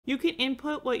You can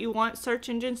input what you want search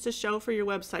engines to show for your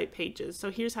website pages. So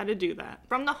here's how to do that.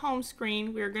 From the home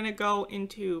screen, we're going to go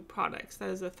into products. That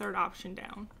is the third option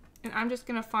down. And I'm just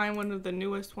going to find one of the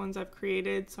newest ones I've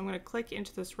created. So I'm going to click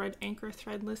into this red anchor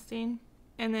thread listing.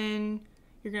 And then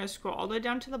you're going to scroll all the way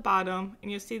down to the bottom and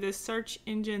you'll see this search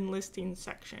engine listing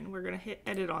section. We're going to hit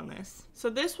edit on this. So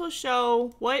this will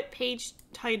show what page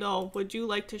title would you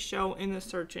like to show in the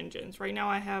search engines. Right now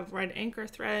I have red anchor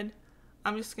thread.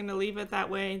 I'm just going to leave it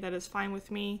that way. That is fine with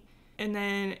me. And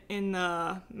then in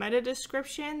the meta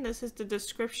description, this is the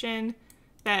description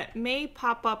that may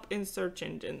pop up in search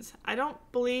engines. I don't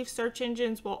believe search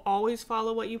engines will always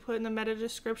follow what you put in the meta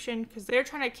description because they're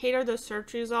trying to cater the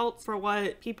search results for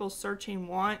what people searching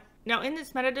want. Now in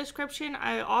this meta description,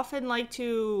 I often like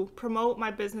to promote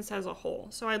my business as a whole.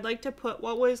 So I'd like to put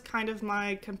what was kind of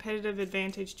my competitive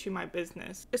advantage to my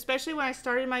business. Especially when I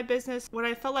started my business, what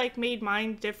I felt like made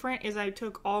mine different is I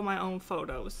took all my own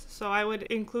photos. So I would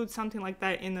include something like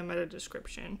that in the meta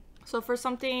description. So for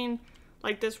something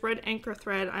like this red anchor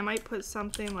thread, I might put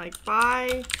something like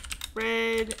buy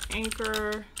red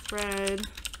anchor thread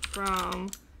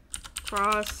from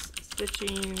Cross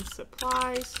Stitching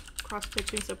Supplies. Cross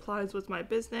Stitching Supplies was my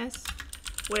business,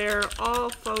 where all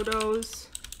photos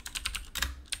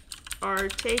are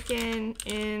taken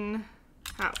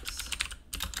in-house.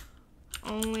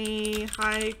 Only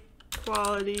high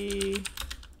quality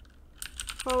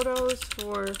photos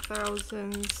for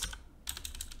thousands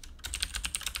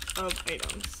of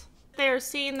items. They are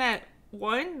seeing that,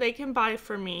 one, they can buy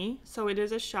from me, so it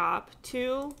is a shop.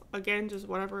 Two, again, just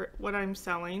what I'm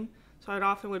selling. So I'd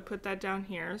often would put that down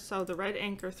here. So the red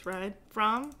anchor thread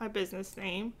from my business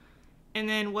name, and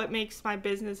then what makes my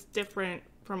business different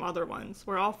from other ones,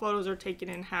 where all photos are taken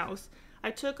in-house. I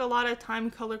took a lot of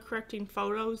time color correcting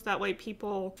photos. That way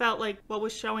people felt like what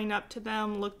was showing up to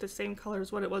them looked the same color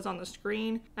as what it was on the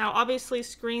screen. Now obviously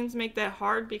screens make that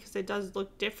hard because it does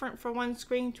look different from one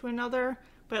screen to another,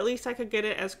 but at least I could get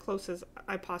it as close as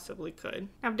I possibly could.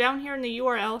 Now down here in the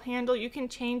URL handle, you can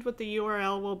change what the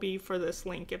URL will be for this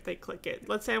link if they click it.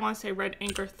 Let's say I want to say red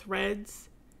anchor threads.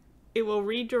 It will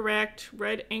redirect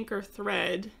red anchor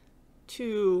thread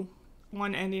to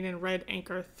one ending in red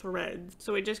anchor threads.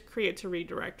 So it just creates a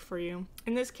redirect for you.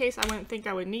 In this case, I wouldn't think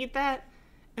I would need that.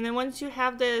 And then once you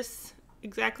have this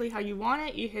exactly how you want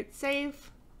it, you hit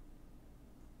save.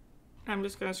 I'm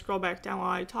just going to scroll back down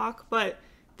while I talk, but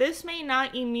this may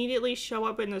not immediately show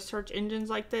up in the search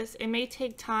engines like this. It may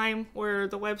take time where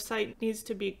the website needs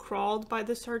to be crawled by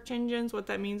the search engines. What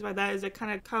that means by that is it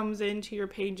kind of comes into your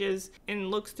pages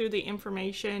and looks through the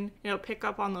information, and it'll pick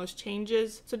up on those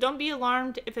changes. So don't be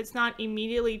alarmed if it's not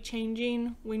immediately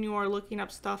changing when you are looking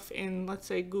up stuff in, let's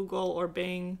say, Google or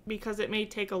Bing, because it may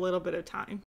take a little bit of time.